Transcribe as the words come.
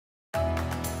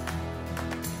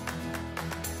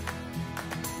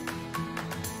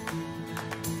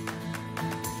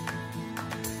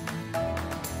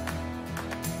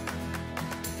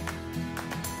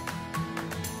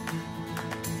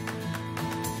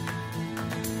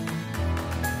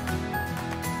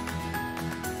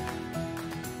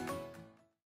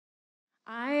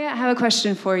have a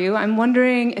question for you. I'm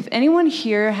wondering if anyone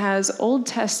here has Old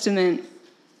Testament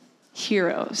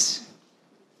heroes.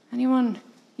 Anyone?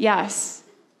 Yes.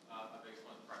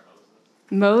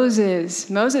 Moses,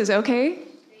 okay.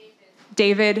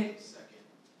 David.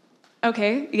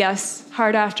 Okay, yes.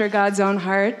 Heart after God's own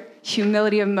heart.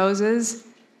 Humility of Moses.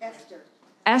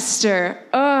 Esther.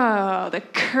 Oh, the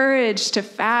courage to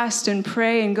fast and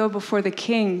pray and go before the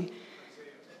king.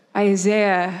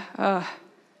 Isaiah. Oh,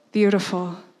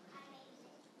 beautiful.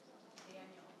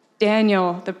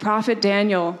 Daniel, the prophet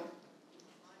Daniel.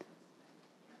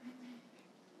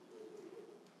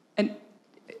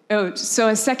 So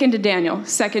a second to Daniel.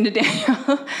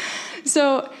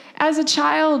 So as a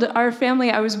child, our family,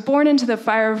 I was born into the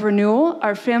fire of renewal.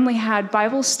 Our family had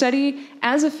Bible study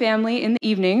as a family in the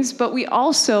evenings, but I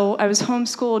was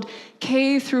homeschooled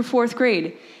K through 4th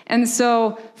grade. And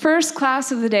so first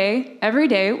class of the day, every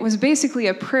day, was basically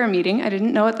a prayer meeting. I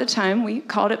didn't know at the time. We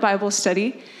called it Bible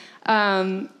study.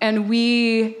 And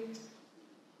we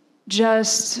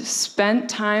just spent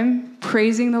time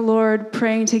praising the Lord,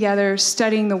 praying together,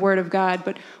 studying the Word of God.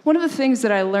 But one of the things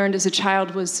that I learned as a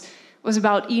child was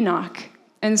about Enoch.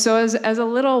 And so as a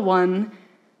little one,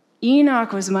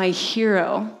 Enoch was my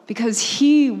hero because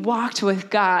he walked with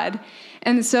God.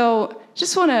 And so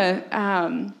just want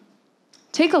to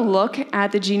take a look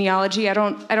at the genealogy. I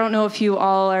don't know if you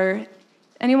all are,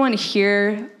 anyone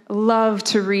here love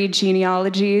to read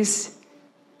genealogies?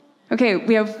 Okay,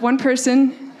 we have one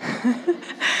person.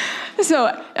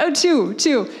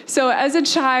 Two. So as a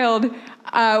child,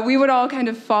 we would all kind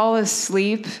of fall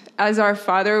asleep as our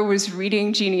father was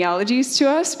reading genealogies to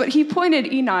us, but he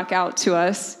pointed Enoch out to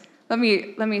us. Let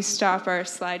me stop our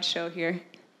slideshow here.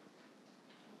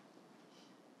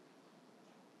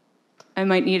 I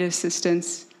might need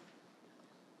assistance.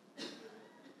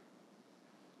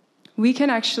 We can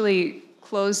actually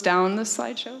close down the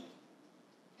slideshow.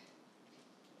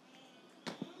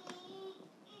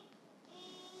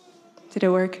 Did it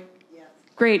work? Yeah.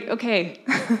 Great, okay.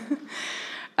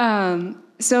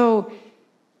 So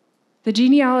the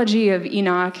genealogy of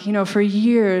Enoch, for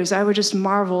years, I would just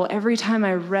marvel every time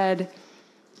I read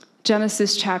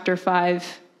Genesis chapter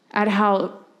 5 at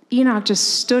how Enoch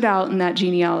just stood out in that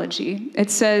genealogy. It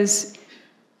says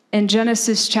in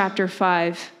Genesis chapter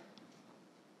 5,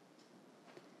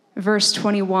 verse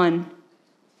 21,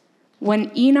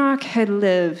 when Enoch had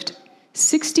lived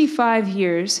 65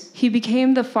 years, he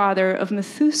became the father of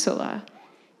Methuselah.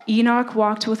 Enoch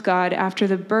walked with God after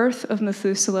the birth of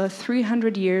Methuselah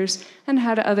 300 years and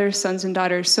had other sons and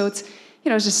daughters. So it's,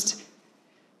 just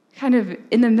kind of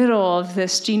in the middle of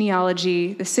this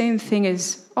genealogy,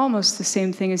 almost the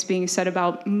same thing is being said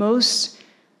about most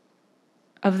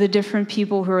of the different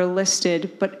people who are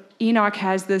listed. But Enoch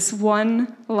has this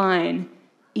one line,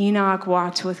 Enoch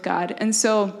walked with God. And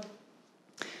so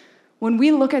when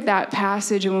we look at that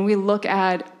passage and when we look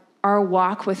at our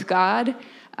walk with God,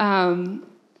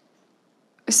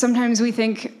 sometimes we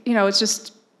think, it's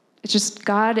just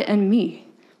God and me.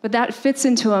 But that fits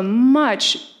into a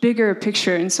much bigger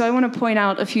picture. And so I want to point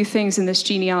out a few things in this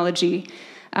genealogy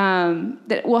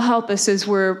that will help us as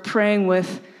we're praying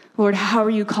with, Lord, how are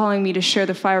you calling me to share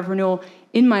the fire of renewal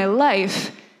in my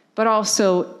life, but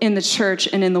also in the church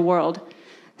and in the world?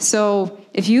 So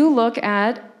if you look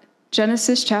at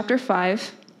Genesis chapter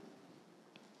 5,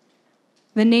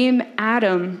 the name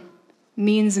Adam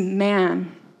means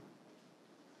man.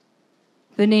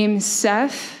 The name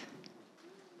Seth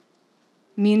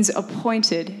means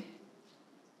appointed.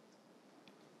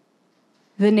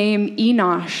 The name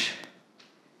Enosh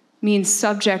means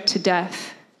subject to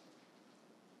death.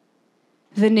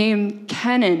 The name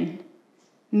Kenan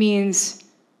means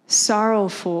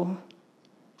sorrowful.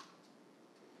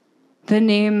 The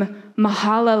name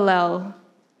Mahalalel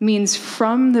means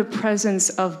from the presence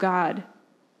of God.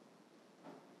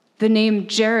 The name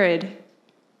Jared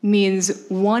means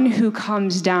one who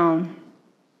comes down.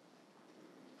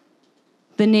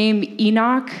 The name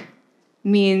Enoch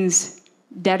means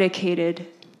dedicated.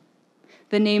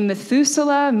 The name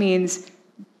Methuselah means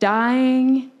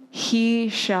dying he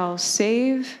shall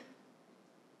save.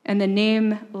 And the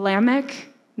name Lamech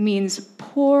means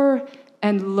poor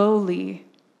and lowly.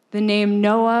 The name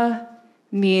Noah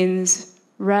means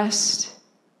rest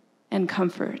and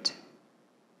comfort.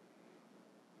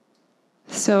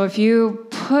 So if you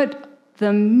put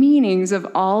the meanings of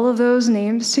all of those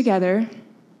names together,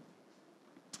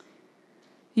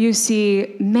 you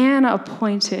see man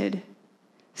appointed,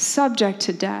 subject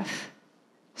to death,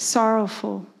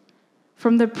 sorrowful.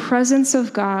 From the presence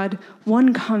of God,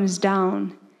 one comes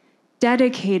down,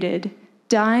 dedicated,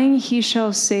 dying he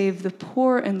shall save the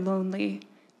poor and lonely,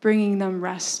 bringing them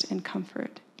rest and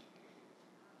comfort.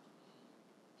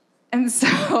 And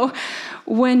so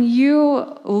when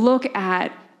you look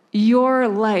at your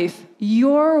life,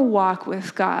 your walk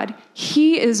with God,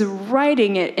 he is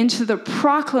writing it into the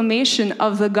proclamation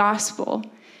of the gospel.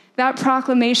 That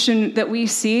proclamation that we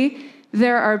see,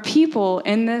 there are people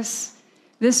in this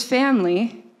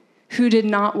family who did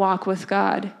not walk with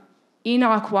God.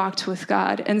 Enoch walked with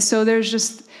God. And so there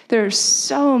are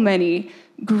so many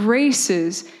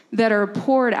graces that are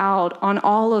poured out on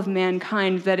all of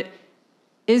mankind that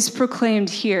is proclaimed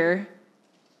here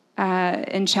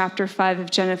in chapter 5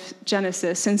 of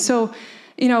Genesis. And so,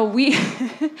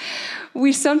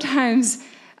 we sometimes,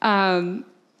 even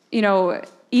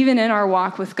in our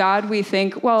walk with God, we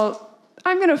think, well,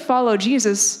 I'm going to follow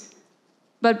Jesus,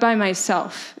 but by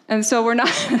myself. And so we're not,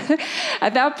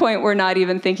 at that point, we're not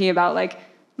even thinking about like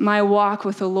my walk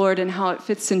with the Lord and how it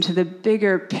fits into the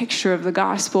bigger picture of the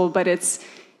gospel, but it's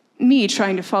me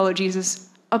trying to follow Jesus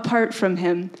apart from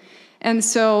him. And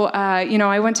so,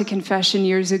 I went to confession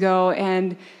years ago,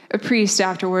 and a priest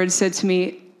afterwards said to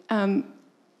me,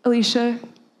 Alicia,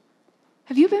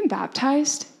 have you been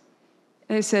baptized?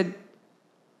 And I said,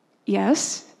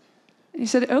 yes. And he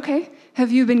said, okay.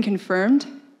 Have you been confirmed?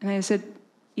 And I said,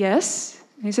 yes.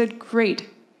 And he said, great.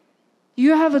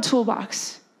 You have a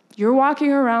toolbox. You're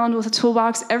walking around with a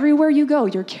toolbox everywhere you go.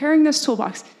 You're carrying this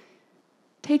toolbox.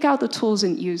 Take out the tools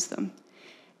and use them.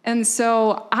 And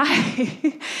so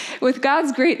with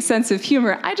God's great sense of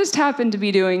humor, I just happened to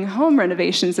be doing home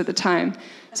renovations at the time.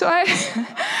 So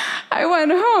I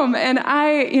went home, and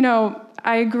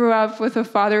I grew up with a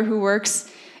father who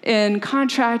works in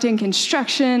contracting,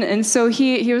 construction. And so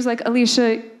he was like,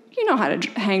 Alicia, you know how to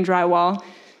hang drywall.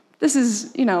 This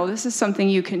is something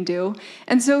you can do.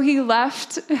 And so he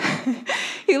left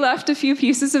a few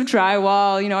pieces of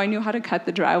drywall. I knew how to cut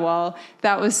the drywall.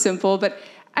 That was simple. But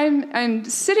I'm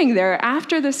sitting there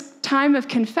after this time of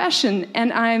confession,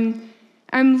 and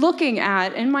I'm looking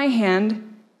at, in my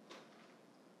hand,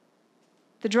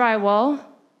 the drywall,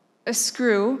 a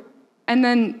screw, and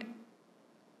then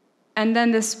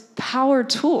this power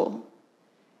tool.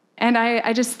 And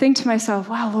I just think to myself,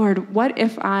 wow, Lord, what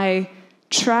if I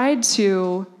tried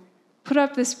to put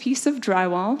up this piece of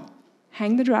drywall,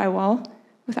 hang the drywall,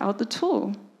 without the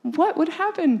tool? What would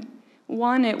happen?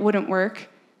 1, it wouldn't work.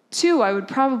 2, I would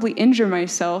probably injure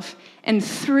myself. And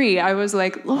 3, I was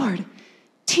like, Lord,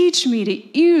 teach me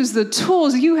to use the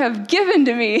tools you have given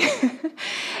to me.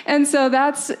 And so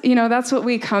that's what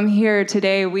we come here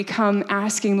today. We come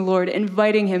asking the Lord,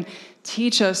 inviting him,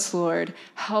 teach us, Lord.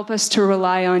 Help us to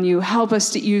rely on you. Help us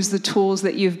to use the tools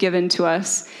that you've given to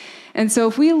us. And so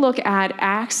if we look at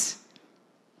Acts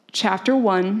chapter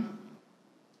 1,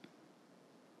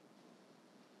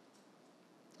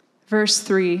 verse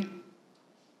 3,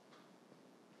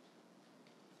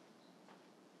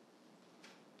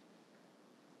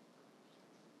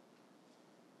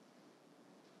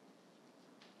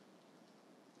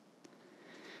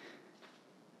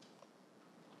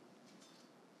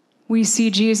 we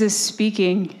see Jesus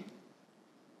speaking.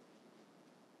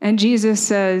 And Jesus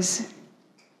says,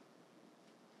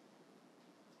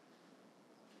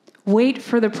 wait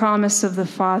for the promise of the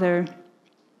Father,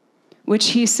 which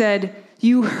he said,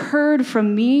 you heard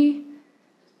from me,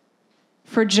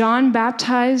 for John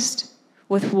baptized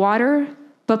with water,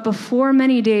 but before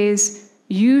many days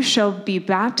you shall be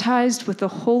baptized with the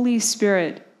Holy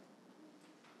Spirit.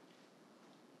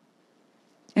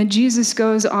 And Jesus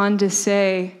goes on to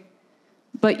say,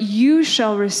 but you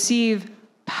shall receive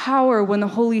power when the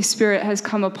Holy Spirit has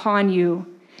come upon you,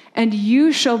 and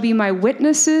you shall be my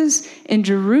witnesses in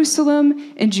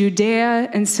Jerusalem, in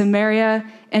Judea, and Samaria,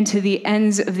 and to the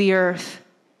ends of the earth.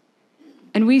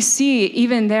 And we see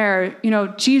even there,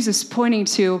 Jesus pointing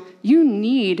to, you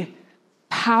need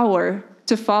power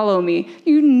to follow me.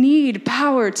 You need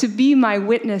power to be my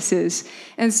witnesses.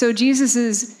 And so Jesus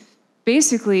is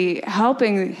basically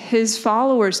helping his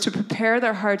followers to prepare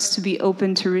their hearts to be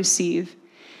open to receive.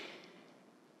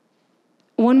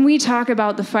 When we talk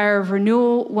about the fire of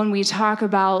renewal, when we talk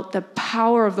about the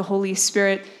power of the Holy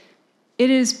Spirit, it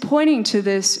is pointing to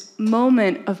this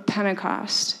moment of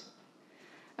Pentecost.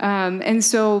 And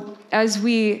so as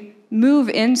we move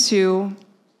into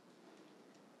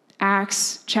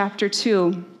Acts chapter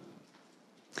 2,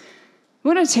 I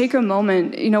want to take a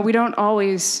moment. We don't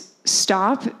always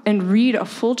stop and read a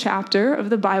full chapter of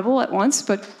the Bible at once,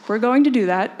 but we're going to do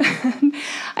that.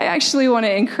 I actually want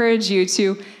to encourage you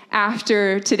to,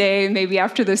 after today, maybe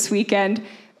after this weekend,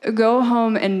 go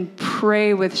home and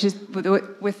pray with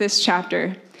this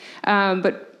chapter.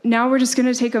 But now we're just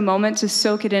going to take a moment to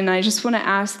soak it in. I just want to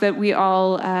ask that we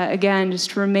all, again,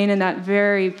 just remain in that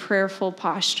very prayerful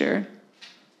posture.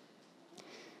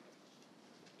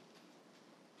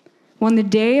 When the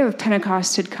day of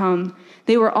Pentecost had come,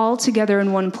 they were all together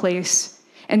in one place,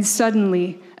 and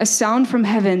suddenly a sound from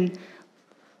heaven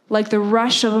like the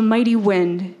rush of a mighty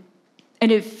wind,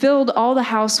 and it filled all the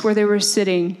house where they were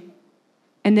sitting.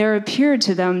 And there appeared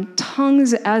to them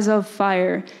tongues as of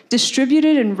fire,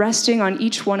 distributed and resting on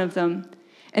each one of them.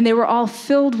 And they were all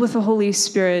filled with the Holy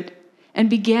Spirit, and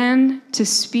began to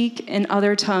speak in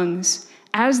other tongues,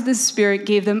 as the Spirit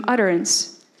gave them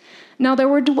utterance. Now there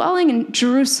were dwelling in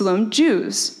Jerusalem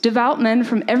Jews, devout men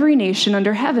from every nation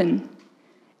under heaven.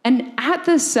 And at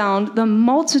this sound, the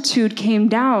multitude came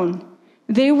down.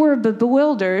 They were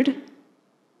bewildered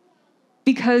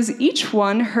because each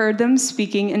one heard them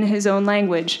speaking in his own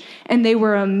language. And they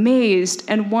were amazed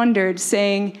and wondered,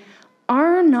 saying,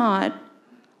 "Are not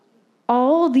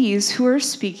all these who are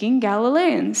speaking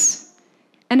Galileans?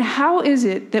 And how is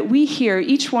it that we hear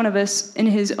each one of us in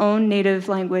his own native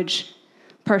language?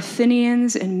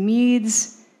 Parthians and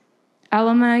Medes,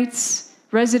 Elamites,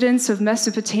 residents of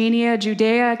Mesopotamia,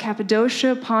 Judea,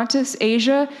 Cappadocia, Pontus,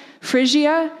 Asia,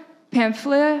 Phrygia,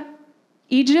 Pamphylia,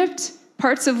 Egypt,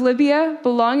 parts of Libya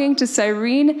belonging to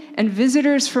Cyrene, and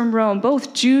visitors from Rome,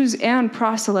 both Jews and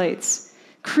proselytes,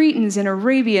 Cretans and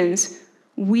Arabians,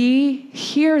 we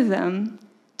hear them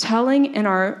telling in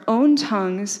our own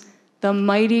tongues the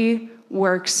mighty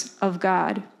works of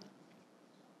God."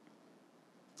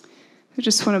 I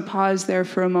just want to pause there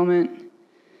for a moment.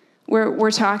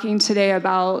 We're talking today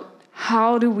about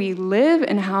how do we live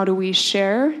and how do we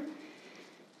share.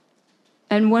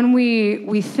 And when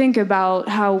we think about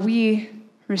how we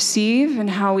receive and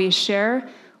how we share,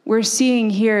 we're seeing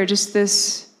here just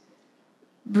this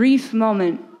brief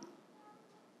moment.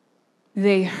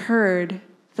 They heard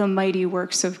the mighty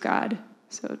works of God.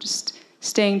 So just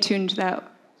staying tuned to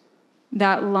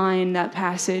that line, that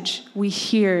passage, we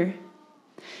hear.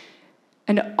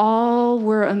 And all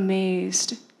were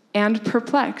amazed and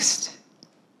perplexed,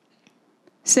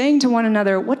 saying to one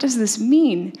another, "What does this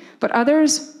mean?" But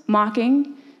others,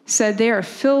 mocking, said, "They are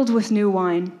filled with new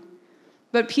wine."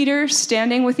 But Peter,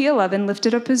 standing with the 11,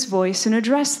 lifted up his voice and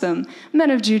addressed them,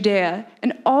 "Men of Judea,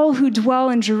 and all who dwell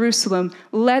in Jerusalem,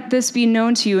 let this be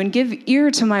known to you, and give ear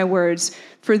to my words,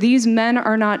 for these men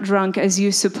are not drunk, as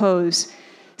you suppose,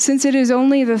 since it is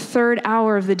only the 3rd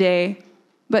hour of the day.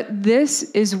 But this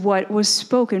is what was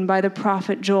spoken by the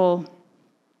prophet Joel."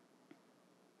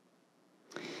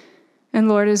 And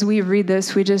Lord, as we read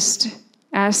this, we just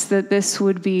ask that this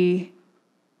would be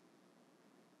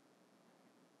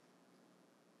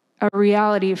a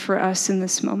reality for us in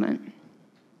this moment.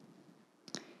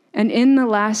 "And in the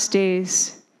last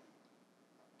days,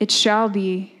 it shall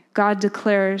be, God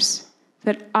declares,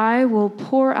 that I will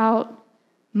pour out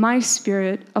my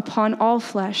Spirit upon all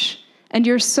flesh. And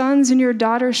your sons and your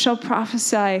daughters shall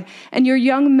prophesy, and your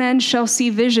young men shall see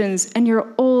visions, and your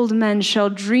old men shall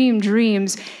dream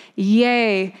dreams.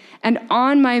 Yea, and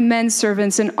on my men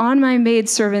servants and on my maid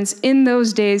servants in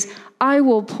those days I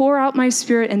will pour out my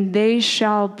Spirit, and they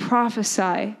shall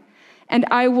prophesy. And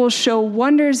I will show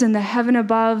wonders in the heaven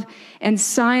above and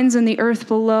signs in the earth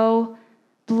below,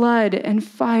 blood and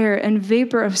fire and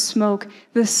vapor of smoke.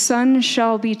 The sun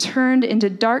shall be turned into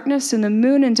darkness and the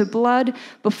moon into blood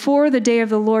before the day of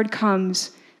the Lord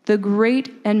comes, the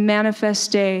great and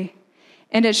manifest day.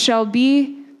 And it shall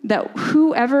be that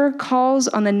whoever calls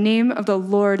on the name of the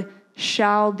Lord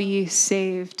shall be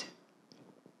saved."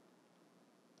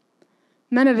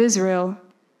 Men of Israel,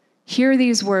 hear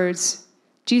these words.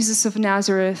 Jesus of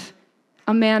Nazareth,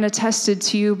 a man attested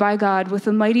to you by God with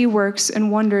the mighty works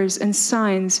and wonders and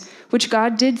signs which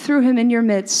God did through him in your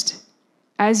midst.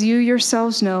 As you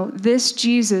yourselves know, this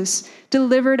Jesus,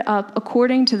 delivered up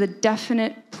according to the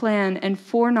definite plan and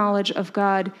foreknowledge of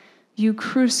God, you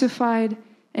crucified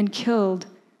and killed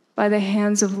by the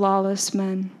hands of lawless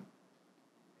men.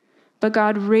 But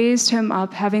God raised him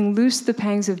up, having loosed the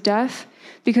pangs of death,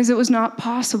 because it was not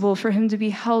possible for him to be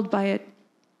held by it.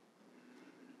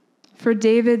 For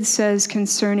David says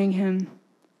concerning him,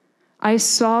 "I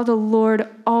saw the Lord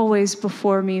always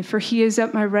before me, for he is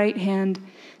at my right hand,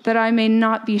 that I may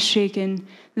not be shaken.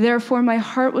 Therefore my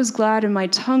heart was glad and my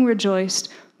tongue rejoiced.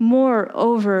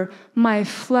 Moreover, my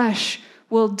flesh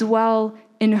will dwell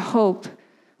in hope,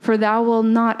 for thou wilt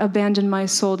not abandon my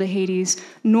soul to Hades,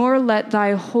 nor let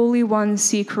thy Holy One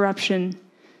see corruption.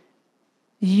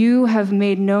 You have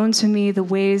made known to me the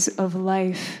ways of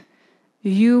life.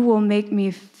 You will make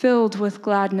me filled with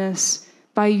gladness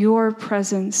by your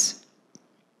presence."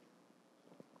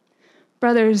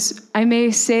 Brothers, I may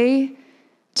say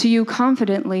to you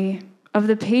confidently of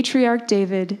the patriarch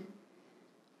David,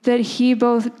 that he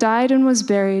both died and was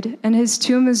buried, and his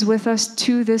tomb is with us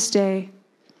to this day.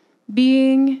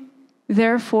 Being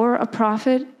Therefore, a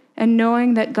prophet, and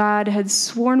knowing that God had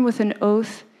sworn with an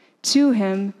oath to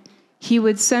him, he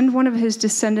would send one of his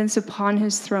descendants upon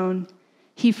his throne.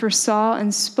 He foresaw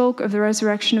and spoke of the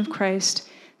resurrection of Christ,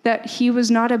 that he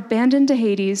was not abandoned to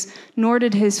Hades, nor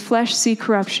did his flesh see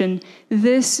corruption.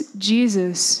 This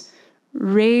Jesus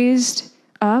raised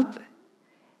up,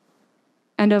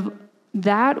 and of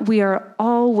that we are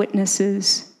all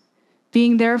witnesses,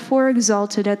 being therefore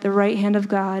exalted at the right hand of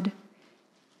God,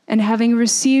 and having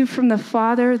received from the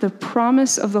Father the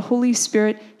promise of the Holy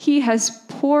Spirit, he has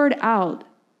poured out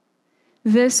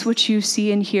this which you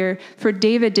see and hear. For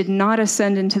David did not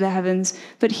ascend into the heavens,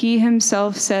 but he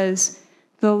himself says,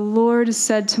 the Lord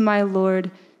said to my Lord,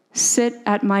 sit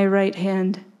at my right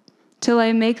hand, till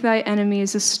I make thy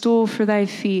enemies a stool for thy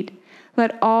feet.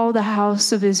 Let all the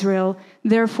house of Israel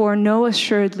therefore know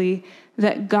assuredly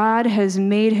that God has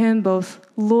made him both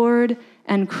Lord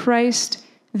and Christ,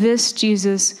 this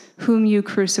Jesus whom you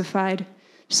crucified.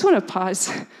 Just want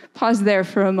to pause there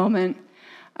for a moment.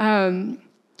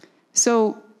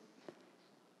 So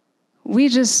we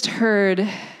just heard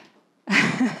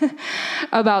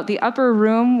about the upper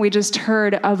room. We just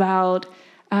heard about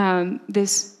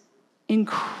this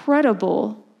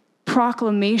incredible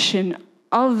proclamation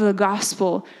of the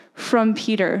gospel from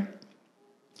Peter.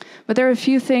 But there are a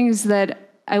few things that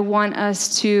I want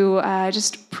us to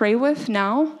just pray with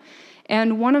now.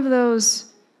 And one of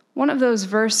those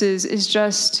verses is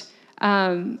just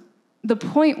the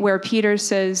point where Peter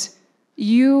says,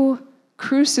 you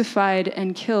crucified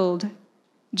and killed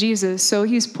Jesus. So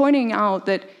he's pointing out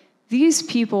that these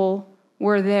people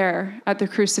were there at the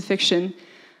crucifixion.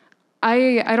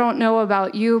 I don't know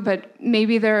about you, but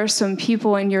maybe there are some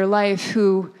people in your life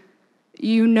who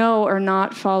you know are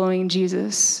not following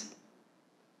Jesus.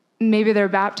 Maybe they're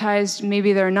baptized,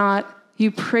 maybe they're not.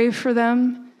 You pray for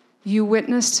them, you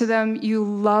witness to them, you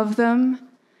love them.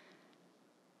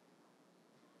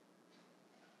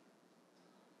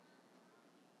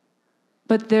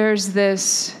 But there's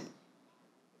this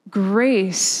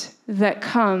grace that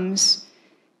comes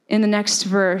in the next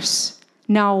verse.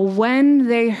 Now, when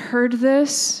they heard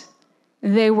this,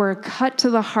 they were cut to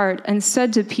the heart and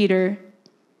said to Peter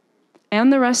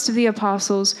and the rest of the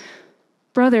apostles,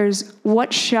 brothers,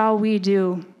 what shall we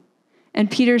do? And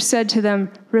Peter said to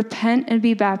them, repent and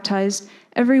be baptized,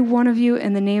 every one of you,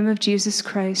 in the name of Jesus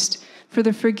Christ, for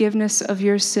the forgiveness of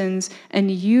your sins, and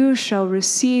you shall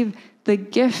receive the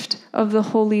gift of the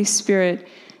Holy Spirit.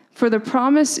 For the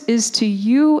promise is to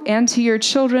you and to your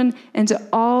children and to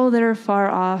all that are far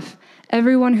off,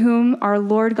 everyone whom our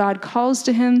Lord God calls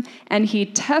to him. And he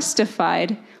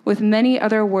testified with many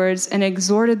other words and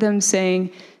exhorted them,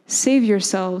 saying, save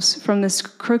yourselves from this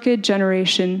crooked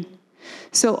generation.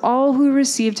 So all who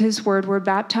received his word were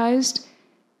baptized,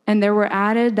 and there were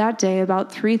added that day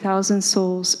about 3,000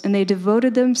 souls, and they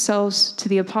devoted themselves to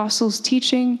the apostles'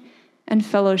 teaching and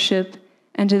fellowship,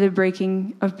 and to the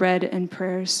breaking of bread and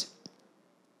prayers.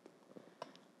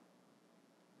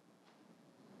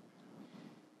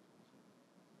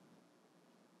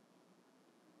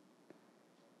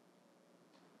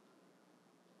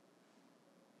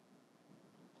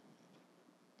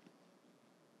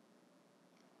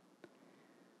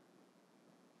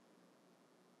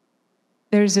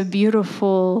 There's a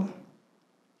beautiful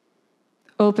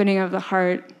opening of the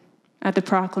heart at the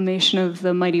proclamation of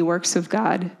the mighty works of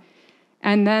God.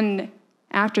 And then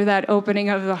after that opening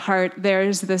of the heart,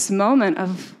 there's this moment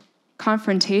of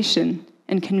confrontation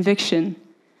and conviction,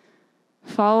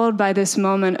 followed by this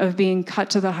moment of being cut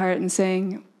to the heart and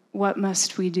saying, what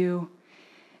must we do?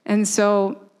 And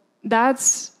so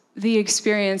that's the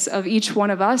experience of each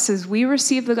one of us as we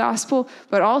receive the gospel,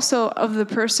 but also of the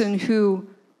person who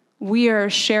we are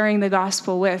sharing the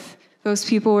gospel with, those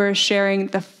people we're sharing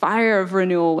the fire of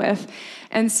renewal with.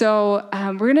 And so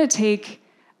we're going to take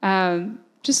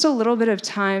just a little bit of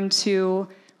time to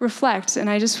reflect. And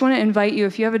I just want to invite you,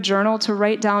 if you have a journal, to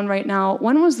write down right now,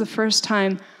 when was the first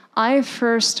time I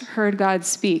first heard God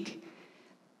speak?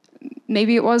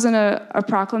 Maybe it wasn't a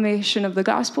proclamation of the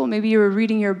gospel. Maybe you were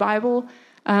reading your Bible.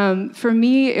 For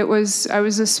me, I was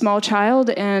a small child,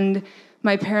 and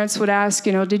my parents would ask,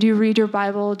 did you read your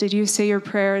Bible? Did you say your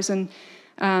prayers? And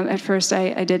at first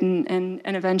I didn't.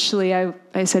 And eventually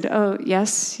I said, oh,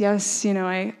 yes.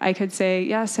 I could say,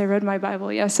 yes, I read my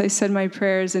Bible. Yes, I said my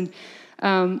prayers. And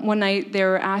one night they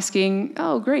were asking,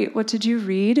 oh, great, what did you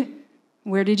read?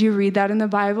 Where did you read that in the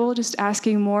Bible? Just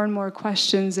asking more and more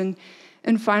questions. And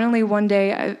finally one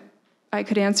day I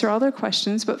could answer all their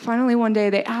questions, but finally one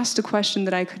day they asked a question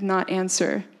that I could not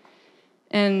answer.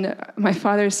 And my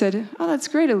father said, oh, that's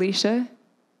great, Alicia.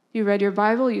 You read your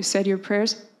Bible, you said your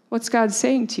prayers. What's God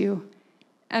saying to you?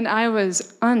 And I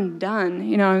was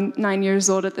undone. I'm 9 years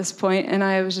old at this point, and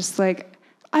I was just like,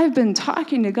 I've been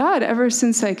talking to God ever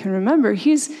since I can remember.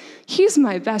 He's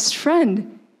my best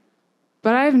friend.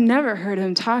 But I've never heard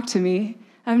him talk to me.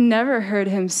 I've never heard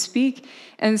him speak.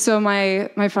 And so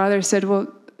my father said,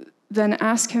 well, then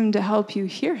ask him to help you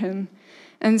hear him.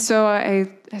 And so I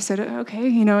said,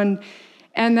 okay,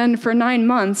 and then for 9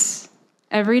 months,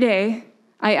 every day,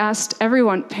 I asked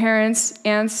everyone, parents,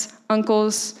 aunts,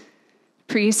 uncles,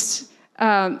 priests,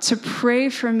 to pray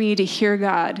for me to hear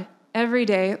God. Every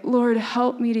day, Lord,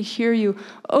 help me to hear you.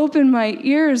 Open my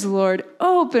ears, Lord.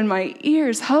 Open my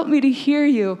ears. Help me to hear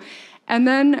you. And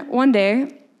then one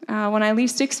day, when I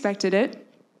least expected it,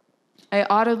 I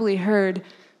audibly heard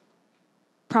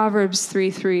Proverbs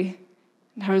 3:3.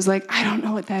 And I was like, I don't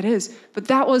know what that is. But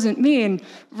that wasn't me. And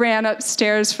ran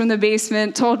upstairs from the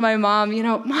basement, told my mom,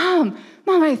 Mom,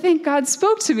 I think God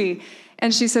spoke to me.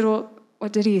 And she said, well,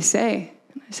 what did he say?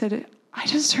 And I said, I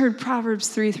just heard Proverbs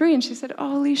 3:3. And she said,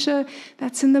 oh, Alicia,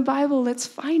 that's in the Bible. Let's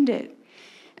find it.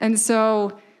 And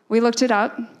so we looked it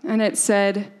up, and it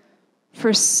said,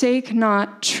 forsake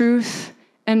not truth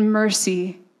and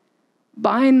mercy.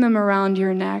 Bind them around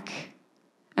your neck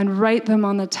and write them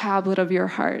on the tablet of your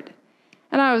heart.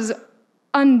 And I was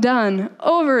undone,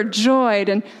 overjoyed.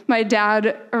 And my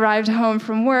dad arrived home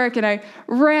from work, and I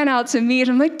ran out to meet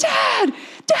him. I'm like, Dad,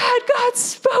 God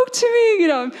spoke to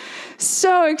me. I'm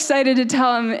so excited to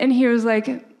tell him. And he was like,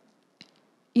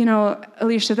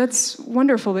 Alicia, that's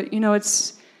wonderful, but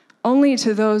it's only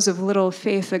to those of little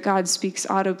faith that God speaks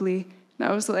audibly. And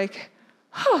I was like,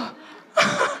 oh.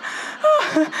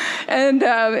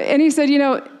 And he said,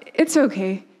 it's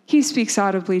okay. He speaks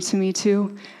audibly to me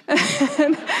too.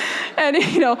 and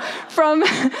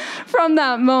from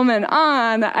that moment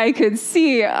on, I could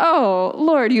see, oh,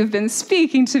 Lord, you've been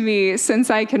speaking to me since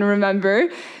I can remember.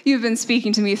 You've been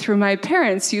speaking to me through my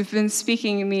parents. You've been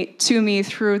speaking to me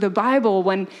through the Bible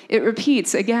when it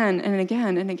repeats again and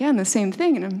again and again the same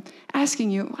thing. And I'm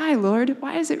asking you, why, Lord?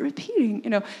 Why is it repeating?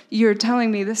 You're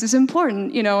telling me this is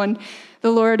important, and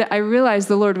I realized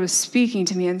the Lord was speaking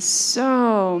to me in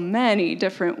so many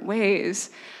different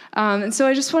ways. And so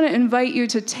I just want to invite you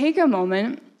to take a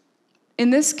moment, in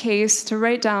this case, to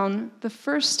write down the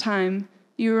first time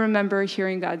you remember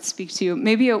hearing God speak to you.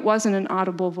 Maybe it wasn't an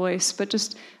audible voice, but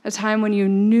just a time when you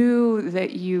knew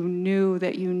that you knew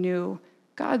that you knew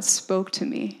God spoke to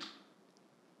me.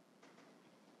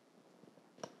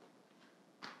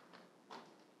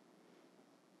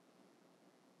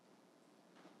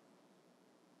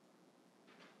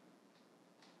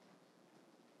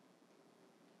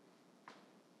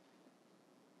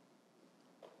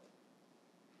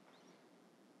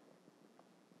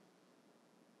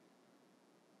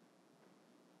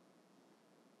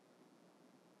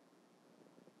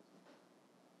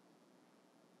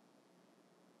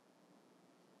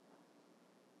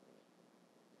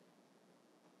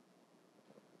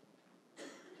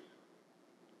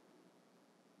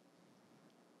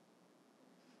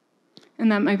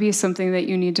 And that might be something that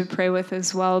you need to pray with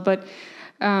as well. But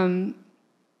I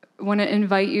want to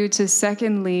invite you to,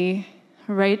 secondly,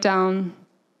 write down,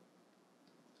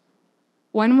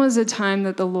 when was a time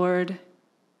that the Lord,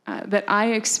 that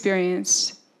I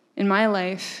experienced in my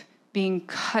life being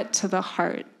cut to the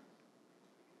heart?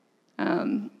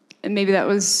 And maybe that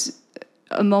was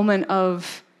a moment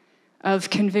of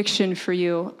conviction for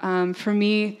you. For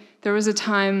me, there was a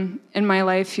time in my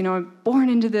life, born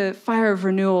into the fire of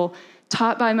renewal,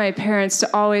 taught by my parents to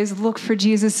always look for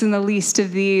Jesus in the least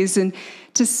of these and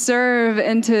to serve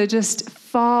and to just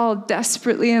fall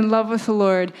desperately in love with the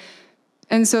Lord.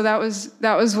 And so that was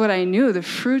what I knew. The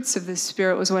fruits of the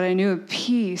Spirit was what I knew: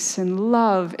 peace and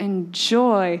love and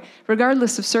joy,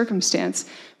 regardless of circumstance.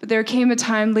 But there came a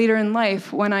time later in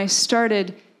life when I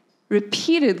started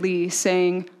repeatedly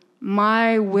saying,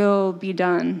 my will be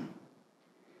done.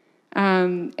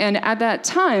 And at that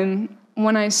time,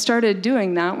 when I started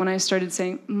doing that, when I started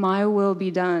saying, my will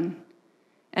be done,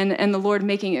 and the Lord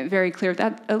making it very clear,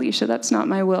 that, Alicia, that's not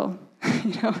my will.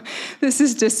 This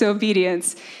is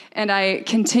disobedience. And I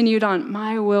continued on,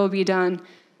 my will be done.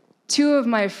 Two of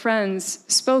my friends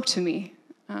spoke to me.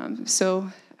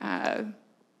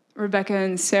 Rebecca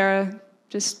and Sarah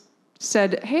just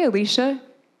said, hey, Alicia,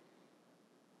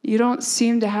 you don't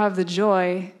seem to have the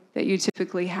joy that you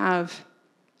typically have.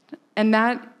 And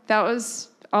that was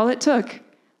all it took.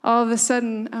 All of a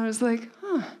sudden, I was like,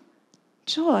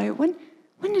 joy. When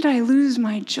did I lose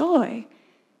my joy?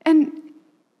 And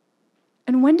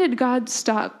when did God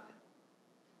stop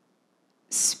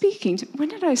speaking to me? When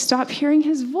did I stop hearing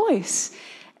his voice?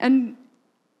 And,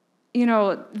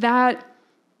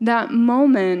 that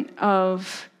moment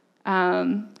of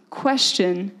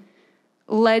question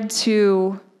led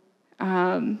to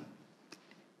a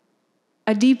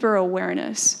deeper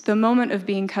awareness. The moment of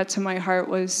being cut to my heart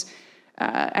was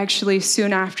actually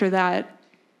soon after that,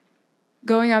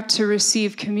 going up to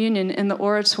receive communion in the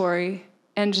oratory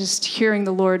and just hearing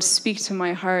the Lord speak to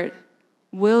my heart.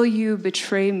 Will you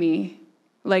betray me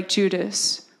like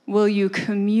Judas? Will you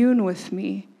commune with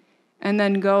me and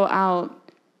then go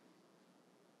out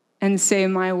and say,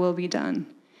 my will be done?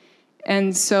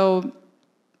 And so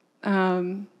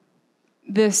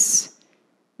this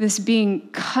being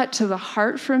cut to the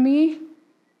heart for me,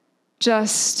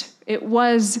 it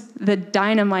was the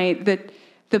dynamite,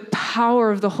 the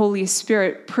power of the Holy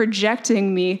Spirit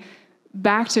projecting me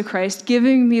back to Christ,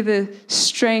 giving me the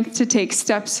strength to take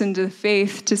steps into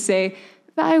faith to say,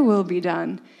 thy will be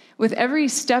done. With every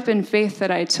step in faith that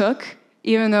I took,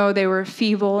 even though they were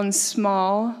feeble and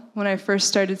small, when I first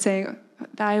started saying,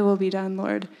 thy will be done,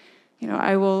 Lord,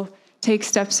 I will take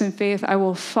steps in faith, I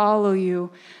will follow you.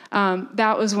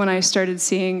 That was when I started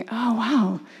seeing, oh,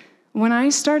 wow. When I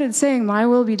started saying, my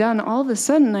will be done, all of a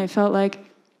sudden I felt like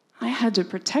I had to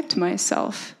protect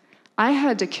myself. I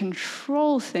had to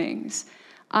control things.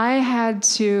 I had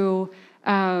to,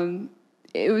 I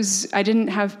didn't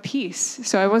have peace.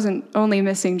 So I wasn't only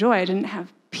missing joy, I didn't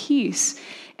have peace.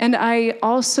 And I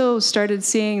also started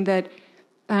seeing that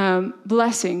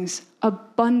blessings,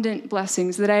 abundant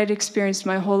blessings that I had experienced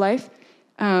my whole life,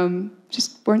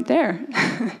 just weren't there.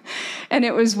 And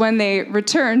it was when they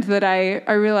returned that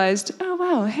I realized, oh,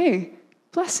 wow, hey,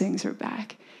 blessings are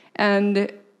back.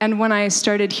 And when I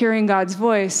started hearing God's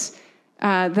voice,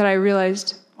 that I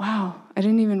realized, wow, I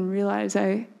didn't even realize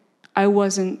I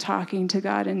wasn't talking to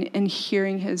God and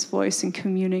hearing his voice and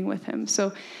communing with him.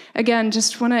 So again,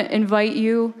 just want to invite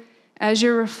you, as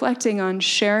you're reflecting on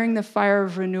sharing the fire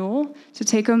of renewal, to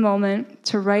take a moment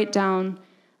to write down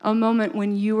a moment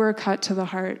when you were cut to the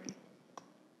heart.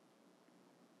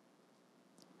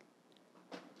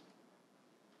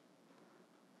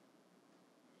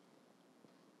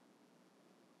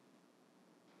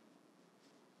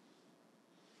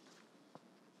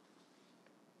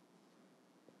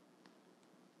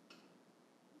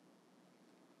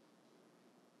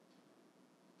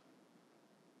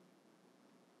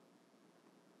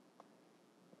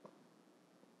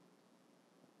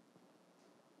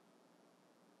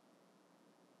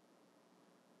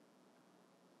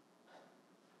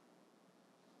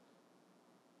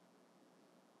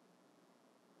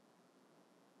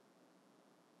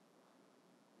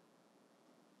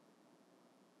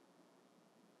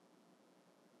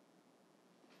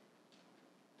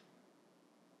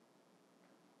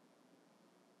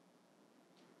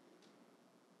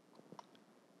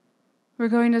 We're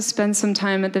going to spend some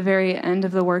time at the very end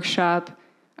of the workshop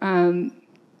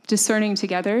discerning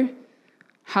together,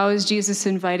 how is Jesus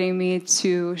inviting me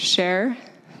to share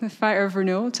the fire of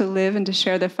renewal, to live and to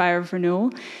share the fire of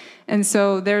renewal. And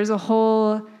so there's a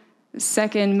whole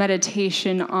second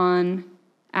meditation on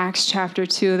Acts chapter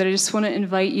 2 that I just want to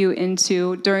invite you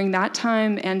into during that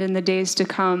time and in the days to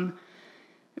come,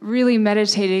 really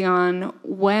meditating on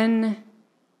when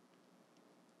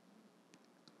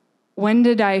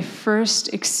did I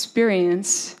first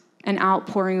experience an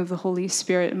outpouring of the Holy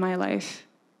Spirit in my life?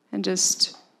 And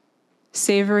just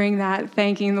savoring that,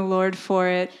 thanking the Lord for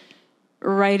it,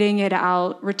 writing it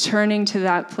out, returning to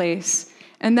that place.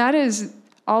 And that is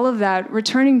all of that,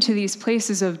 returning to these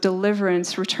places of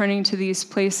deliverance, returning to these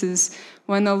places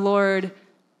when the Lord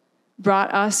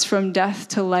brought us from death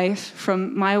to life,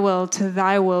 from my will to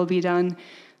thy will be done.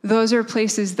 Those are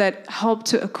places that help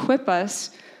to equip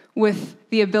us with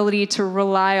the ability to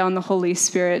rely on the Holy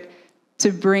Spirit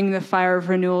to bring the fire of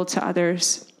renewal to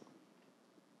others.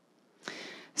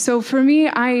 So for me,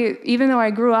 even though I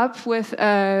grew up with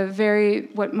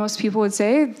what most people would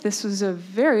say, this was a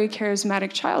very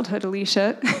charismatic childhood,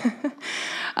 Alicia.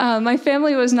 My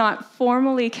family was not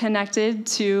formally connected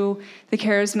to the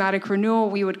charismatic renewal.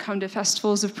 We would come to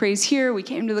festivals of praise here. We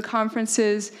came to the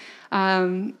conferences.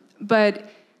 But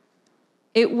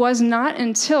it was not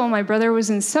until my brother was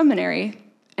in seminary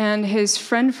and his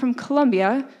friend from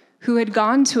Colombia, who had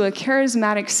gone to a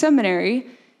charismatic seminary,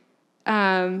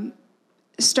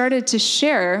 started to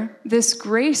share this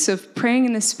grace of praying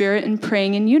in the Spirit and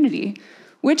praying in unity,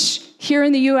 which here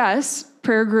in the U.S.,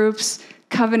 prayer groups,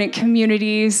 covenant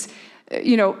communities,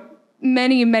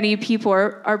 many, many people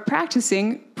are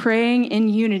practicing praying in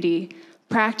unity,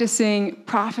 practicing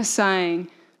prophesying,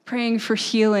 praying for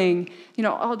healing,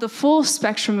 all the full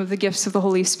spectrum of the gifts of the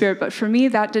Holy Spirit. But for me,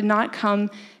 that did not come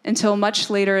until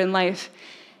much later in life.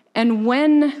 And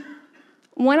when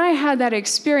when I had that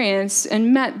experience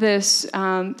and met this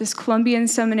Colombian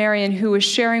seminarian who was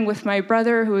sharing with my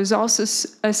brother, who was also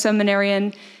a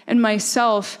seminarian, and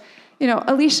myself,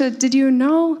 Alicia, did you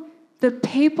know the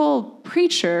papal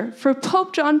preacher for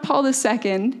Pope John Paul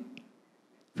II,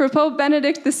 for Pope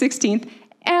Benedict XVI,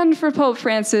 and for Pope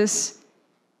Francis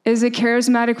is a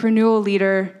charismatic renewal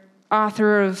leader,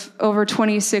 author of over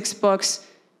 26 books?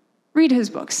 Read his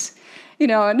books.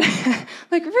 And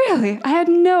like, really? I had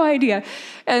no idea.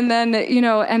 And then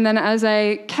as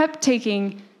I kept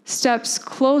taking steps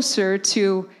closer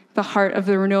to the heart of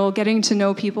the renewal, getting to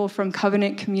know people from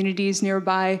covenant communities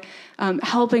nearby,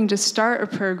 helping to start a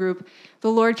prayer group,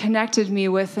 the Lord connected me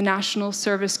with the National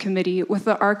Service Committee, with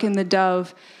the Ark and the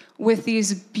Dove, with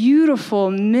these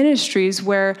beautiful ministries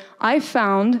where I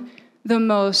found the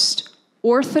most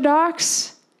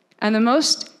orthodox and the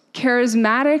most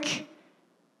charismatic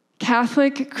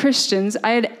Catholic Christians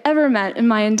I had ever met in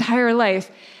my entire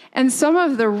life. And some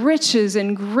of the riches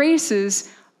and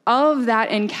graces of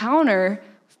that encounter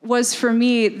was for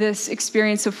me this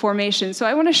experience of formation. So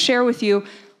I want to share with you,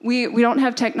 we don't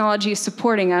have technology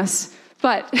supporting us,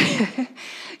 but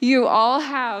you all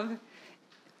have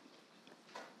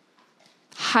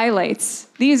highlights.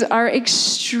 These are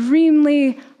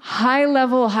extremely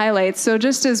high-level highlights. So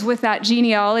just as with that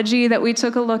genealogy that we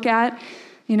took a look at,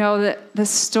 the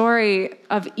story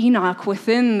of Enoch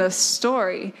within the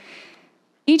story.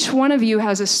 Each one of you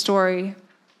has a story.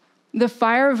 The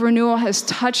fire of renewal has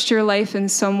touched your life in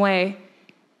some way.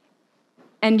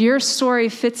 And your story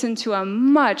fits into a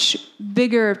much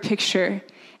bigger picture.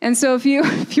 And so if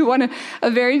you want a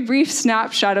very brief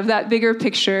snapshot of that bigger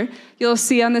picture, you'll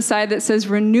see on the side that says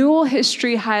Renewal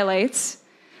History Highlights.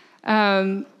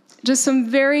 Just some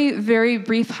very, very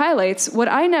brief highlights. What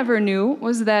I never knew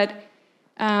was that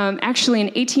actually in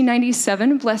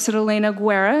 1897, Blessed Elena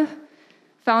Guerra,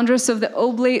 foundress of the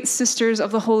Oblate Sisters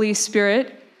of the Holy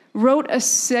Spirit, wrote a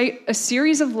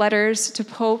series of letters to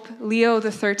Pope Leo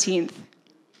XIII.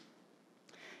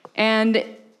 And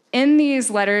in these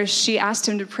letters, she asked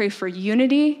him to pray for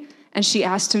unity, and she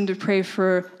asked him to pray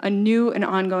for a new and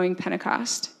ongoing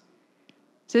Pentecost.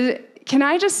 So can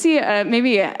I just see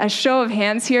maybe a show of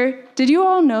hands here? Did you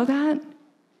all know that?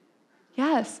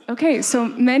 Yes. Okay, so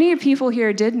many people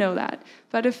here did know that,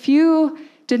 but a few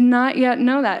did not yet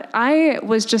know that. I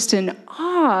was just in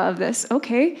awe of this.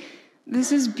 Okay,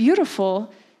 this is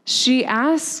beautiful. She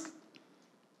asked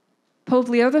Pope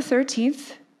Leo XIII,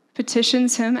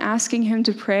 petitions him, asking him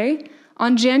to pray.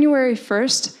 On January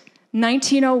 1st,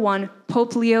 1901,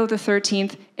 Pope Leo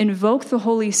XIII invoked the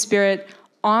Holy Spirit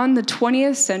on the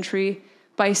 20th century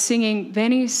by singing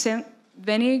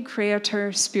Veni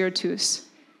Creator Spiritus.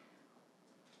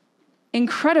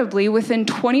 Incredibly, within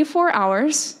 24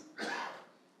 hours,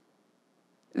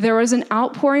 there was an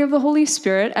outpouring of the Holy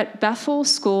Spirit at Bethel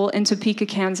School in Topeka,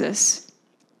 Kansas.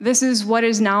 This is what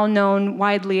is now known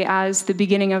widely as the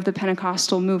beginning of the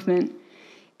Pentecostal movement.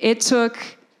 It took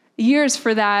years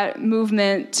for that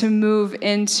movement to move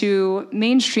into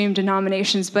mainstream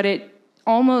denominations, but it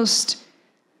almost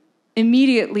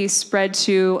immediately spread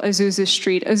to Azusa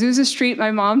Street. Azusa Street, my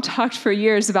mom talked for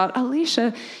years about,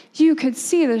 Alicia, you could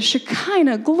see the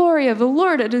Shekinah glory of the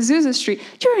Lord at Azusa Street.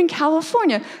 You're in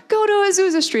California. Go to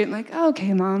Azusa Street. I'm like,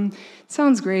 okay, Mom,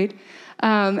 sounds great.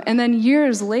 And then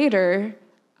years later,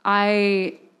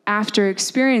 after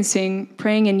experiencing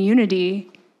praying in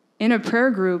unity in a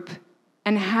prayer group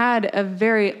and had a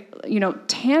very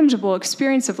tangible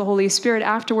experience of the Holy Spirit,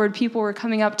 afterward, people were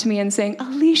coming up to me and saying,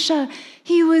 Alicia,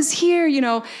 he was here,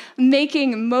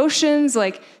 making motions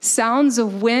like sounds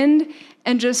of wind,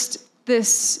 and just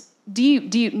this deep,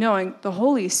 deep knowing the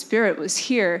Holy Spirit was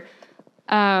here.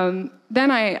 Then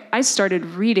I started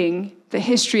reading the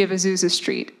history of Azusa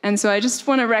Street. And so I just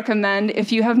want to recommend,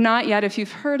 if you have not yet, if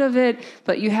you've heard of it,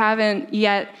 but you haven't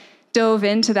yet dove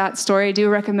into that story, I do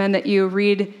recommend that you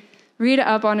read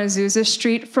up on Azusa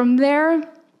Street. From there,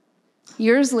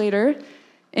 years later,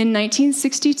 in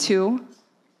 1962,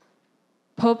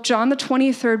 Pope John the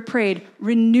 23rd prayed,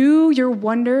 renew your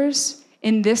wonders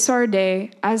in this our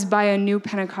day as by a new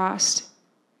Pentecost.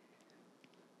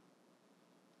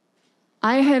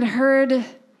 I had heard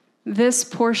this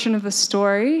portion of the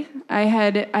story.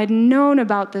 I'd known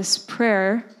about this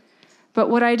prayer, but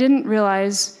what I didn't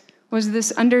realize was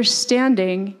this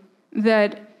understanding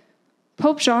that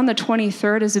Pope John the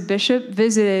 23rd, as a bishop,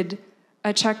 visited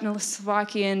a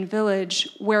Czechoslovakian village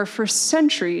where for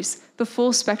centuries the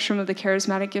full spectrum of the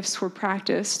charismatic gifts were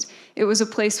practiced. It was a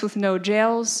place with no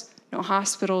jails, no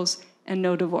hospitals, and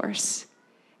no divorce.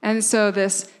 And so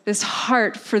this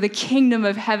heart for the kingdom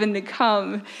of heaven to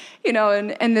come,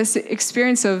 and this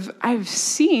experience of, I've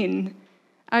seen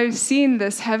I've seen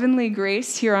this heavenly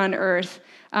grace here on earth,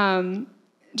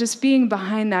 just being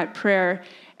behind that prayer.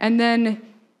 And then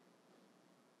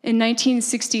in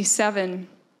 1967,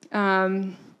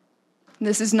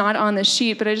 this is not on the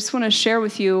sheet, but I just want to share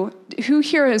with you, who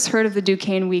here has heard of the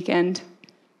Duquesne Weekend?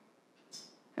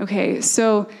 Okay,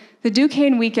 so the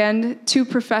Duquesne Weekend, 2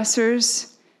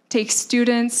 professors take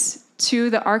students to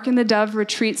the Ark and the Dove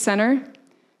Retreat Center,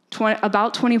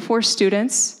 about 24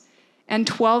 students, and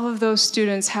 12 of those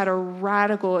students had a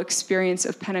radical experience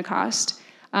of Pentecost.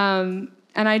 And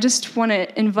I just want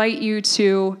to invite you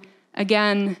to,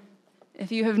 again,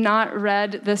 if you have not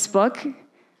read this book,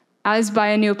 As by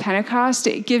a New Pentecost,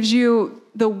 it gives you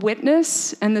the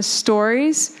witness and the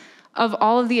stories of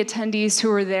all of the attendees who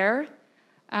were there.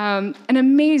 And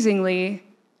amazingly,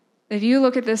 if you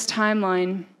look at this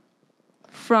timeline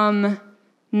from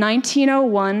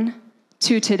 1901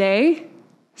 to today,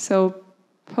 so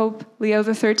Pope Leo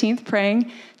XIII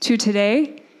praying, to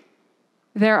today,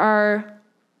 there are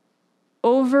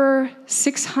over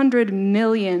 600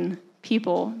 million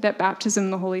people that baptism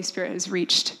in the Holy Spirit has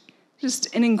reached.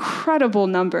 Just an incredible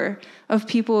number of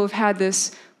people who've had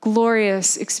this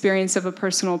glorious experience of a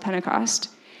personal Pentecost.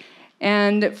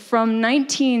 And from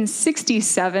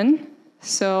 1967,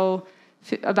 so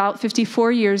about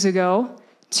 54 years ago,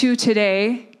 to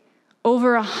today,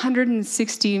 over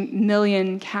 160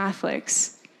 million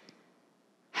Catholics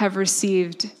have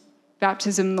received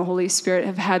baptism in the Holy Spirit,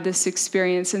 have had this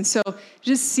experience. And so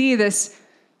just see this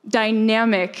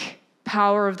dynamic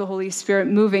power of the Holy Spirit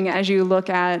moving as you look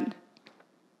at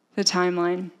the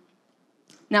timeline.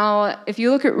 Now, if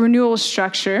you look at renewal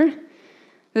structure,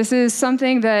 this is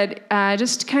something that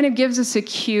just kind of gives us a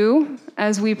cue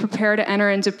as we prepare to enter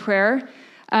into prayer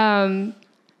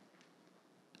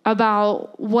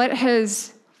about what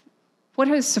has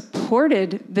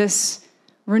supported this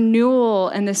renewal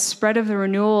and the spread of the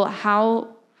renewal.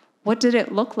 What did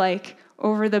it look like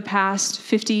over the past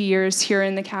 50 years here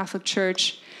in the Catholic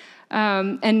Church?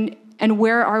 And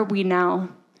where are we now?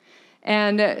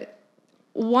 And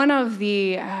one of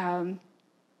the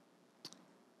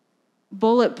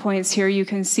bullet points here you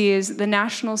can see is the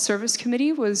National Service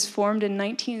Committee was formed in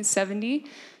 1970.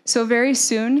 So very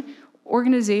soon,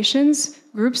 organizations,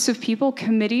 groups of people,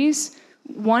 committees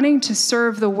wanting to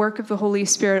serve the work of the Holy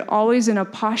Spirit, always in a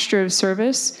posture of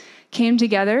service, came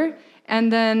together.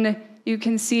 And then you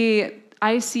can see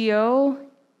ICO,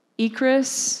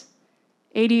 ECRIS,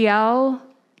 ADL,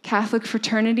 Catholic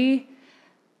Fraternity.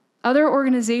 Other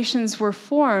organizations were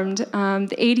formed.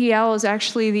 The ADL is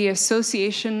actually the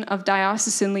Association of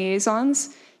Diocesan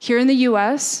Liaisons. Here in the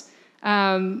U.S.,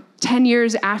 10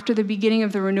 years after the beginning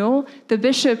of the renewal, the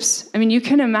bishops, you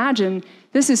can imagine,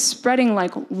 this is spreading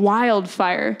like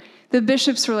wildfire. The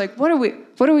bishops were like, what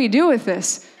do we do with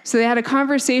this? So they had a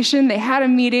conversation, they had a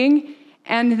meeting,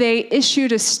 and they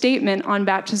issued a statement on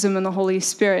baptism in the Holy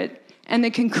Spirit. And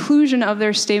the conclusion of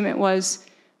their statement was,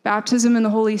 baptism in the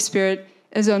Holy Spirit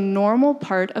is a normal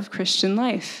part of Christian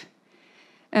life.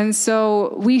 And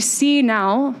so we see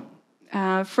now,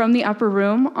 from the upper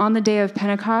room on the day of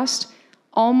Pentecost,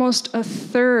 almost a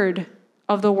third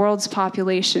of the world's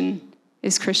population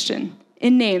is Christian,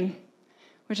 in name,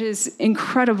 which is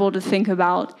incredible to think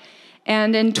about.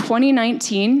 And in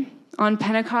 2019, on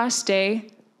Pentecost Day,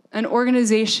 an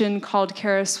organization called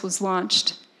Charis was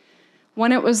launched.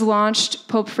 When it was launched,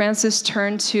 Pope Francis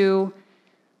turned to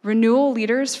renewal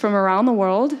leaders from around the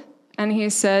world, and he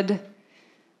said,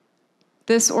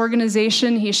 this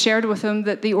organization, he shared with them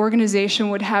that the organization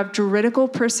would have juridical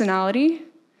personality.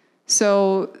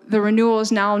 So the renewal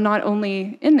is now not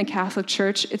only in the Catholic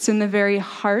Church, it's in the very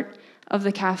heart of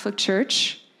the Catholic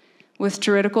Church with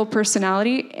juridical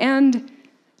personality. And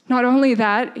not only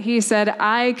that, he said,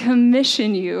 I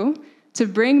commission you to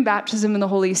bring baptism in the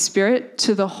Holy Spirit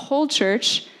to the whole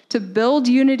church, to build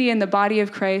unity in the body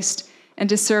of Christ, and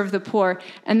to serve the poor.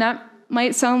 And that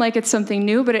might sound like it's something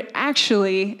new, but it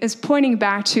actually is pointing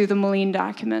back to the Moline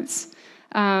documents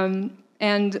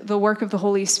and the work of the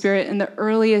Holy Spirit in the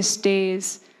earliest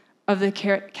days of the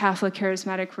Catholic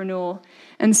charismatic renewal.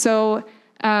 And so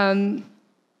I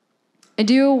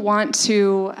do want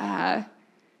to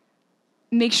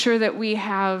make sure that we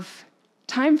have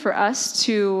time for us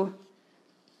to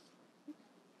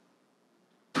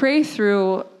pray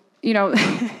through,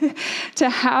 to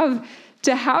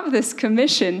have this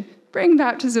commission, bring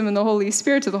baptism in the Holy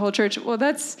Spirit to the whole church. Well,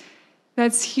 that's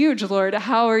huge, Lord.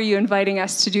 How are you inviting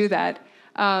us to do that?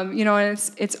 And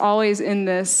it's always in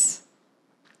this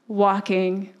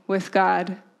walking with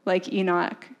God, like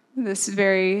Enoch, this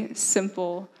very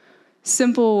simple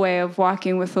way of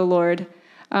walking with the Lord.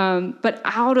 But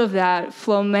out of that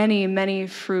flow many, many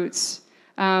fruits.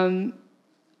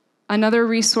 Another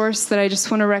resource that I just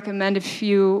want to recommend if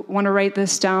you want to write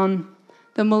this down,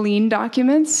 the Malines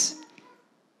documents,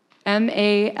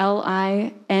 Malines.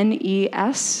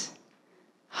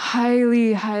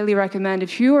 Highly, highly recommend.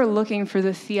 If you are looking for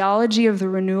the theology of the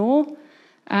renewal,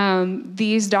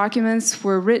 these documents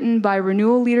were written by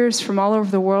renewal leaders from all over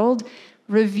the world,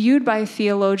 reviewed by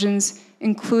theologians,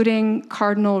 including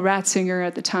Cardinal Ratzinger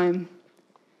at the time.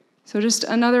 So just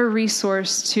another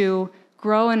resource to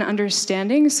grow in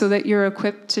understanding so that you're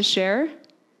equipped to share.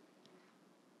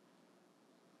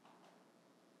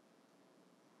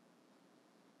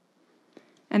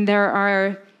 And there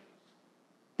are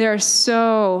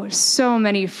so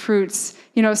many fruits.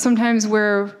 You know, sometimes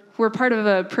we're part of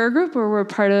a prayer group or we're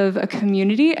part of a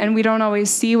community, and we don't always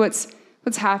see what's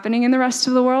happening in the rest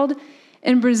of the world.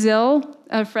 In Brazil,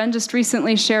 a friend just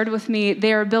recently shared with me,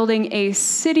 they are building a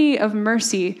city of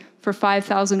mercy for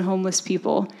 5,000 homeless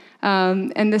people.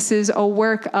 And this is a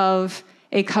work of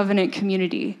a covenant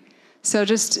community. So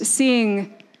just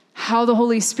seeing how the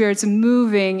Holy Spirit's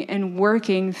moving and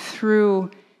working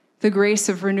through the grace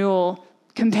of renewal,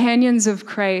 companions of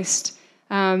Christ,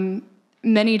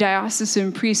 many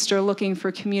diocesan priests are looking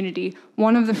for community.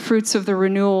 One of the fruits of the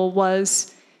renewal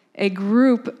was a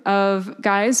group of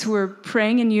guys who were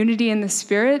praying in unity in the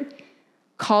Spirit,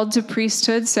 called to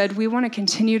priesthood, said, we want to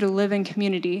continue to live in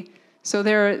community. So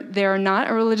they're not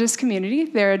a religious community,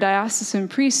 they're a diocesan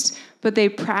priest, but they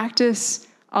practice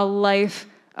a life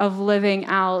of living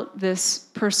out this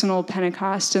personal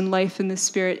Pentecost and life in the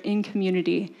Spirit in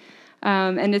community.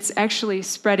 And it's actually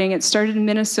spreading. It started in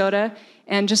Minnesota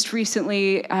and just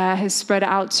recently has spread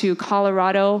out to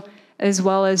Colorado as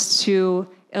well as to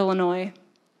Illinois.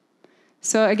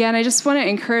 So again, I just want to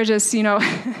encourage us, you know,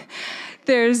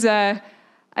 there's,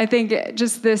 I think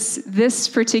just this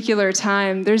particular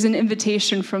time, there's an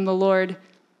invitation from the Lord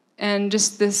and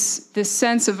just this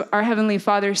sense of our Heavenly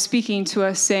Father speaking to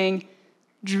us saying,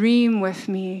 dream with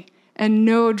me and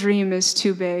no dream is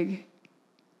too big.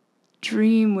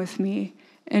 Dream with me,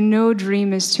 and no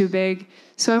dream is too big.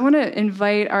 So I want to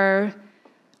invite our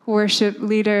worship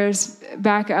leaders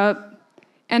back up.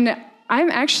 And I'm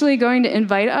actually going to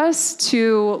invite us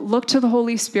to look to the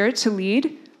Holy Spirit to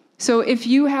lead. So if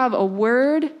you have a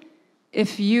word,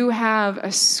 if you have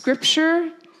a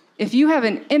scripture, if you have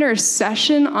an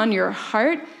intercession on your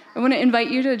heart, I want to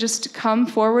invite you to just come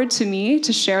forward to me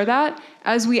to share that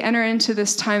as we enter into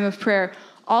this time of prayer.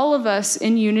 All of us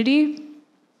in unity,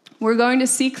 we're going to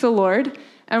seek the Lord,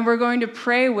 and we're going to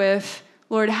pray with,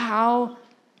 Lord, how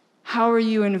are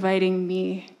you inviting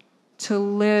me to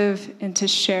live and to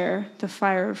share the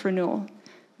fire of renewal?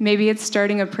 Maybe it's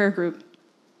starting a prayer group.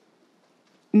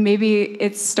 Maybe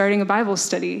it's starting a Bible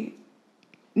study.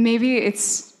 Maybe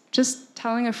it's just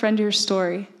telling a friend your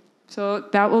story. So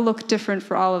that will look different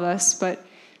for all of us, but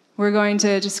we're going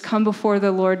to just come before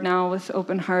the Lord now with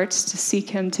open hearts to seek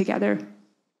him together.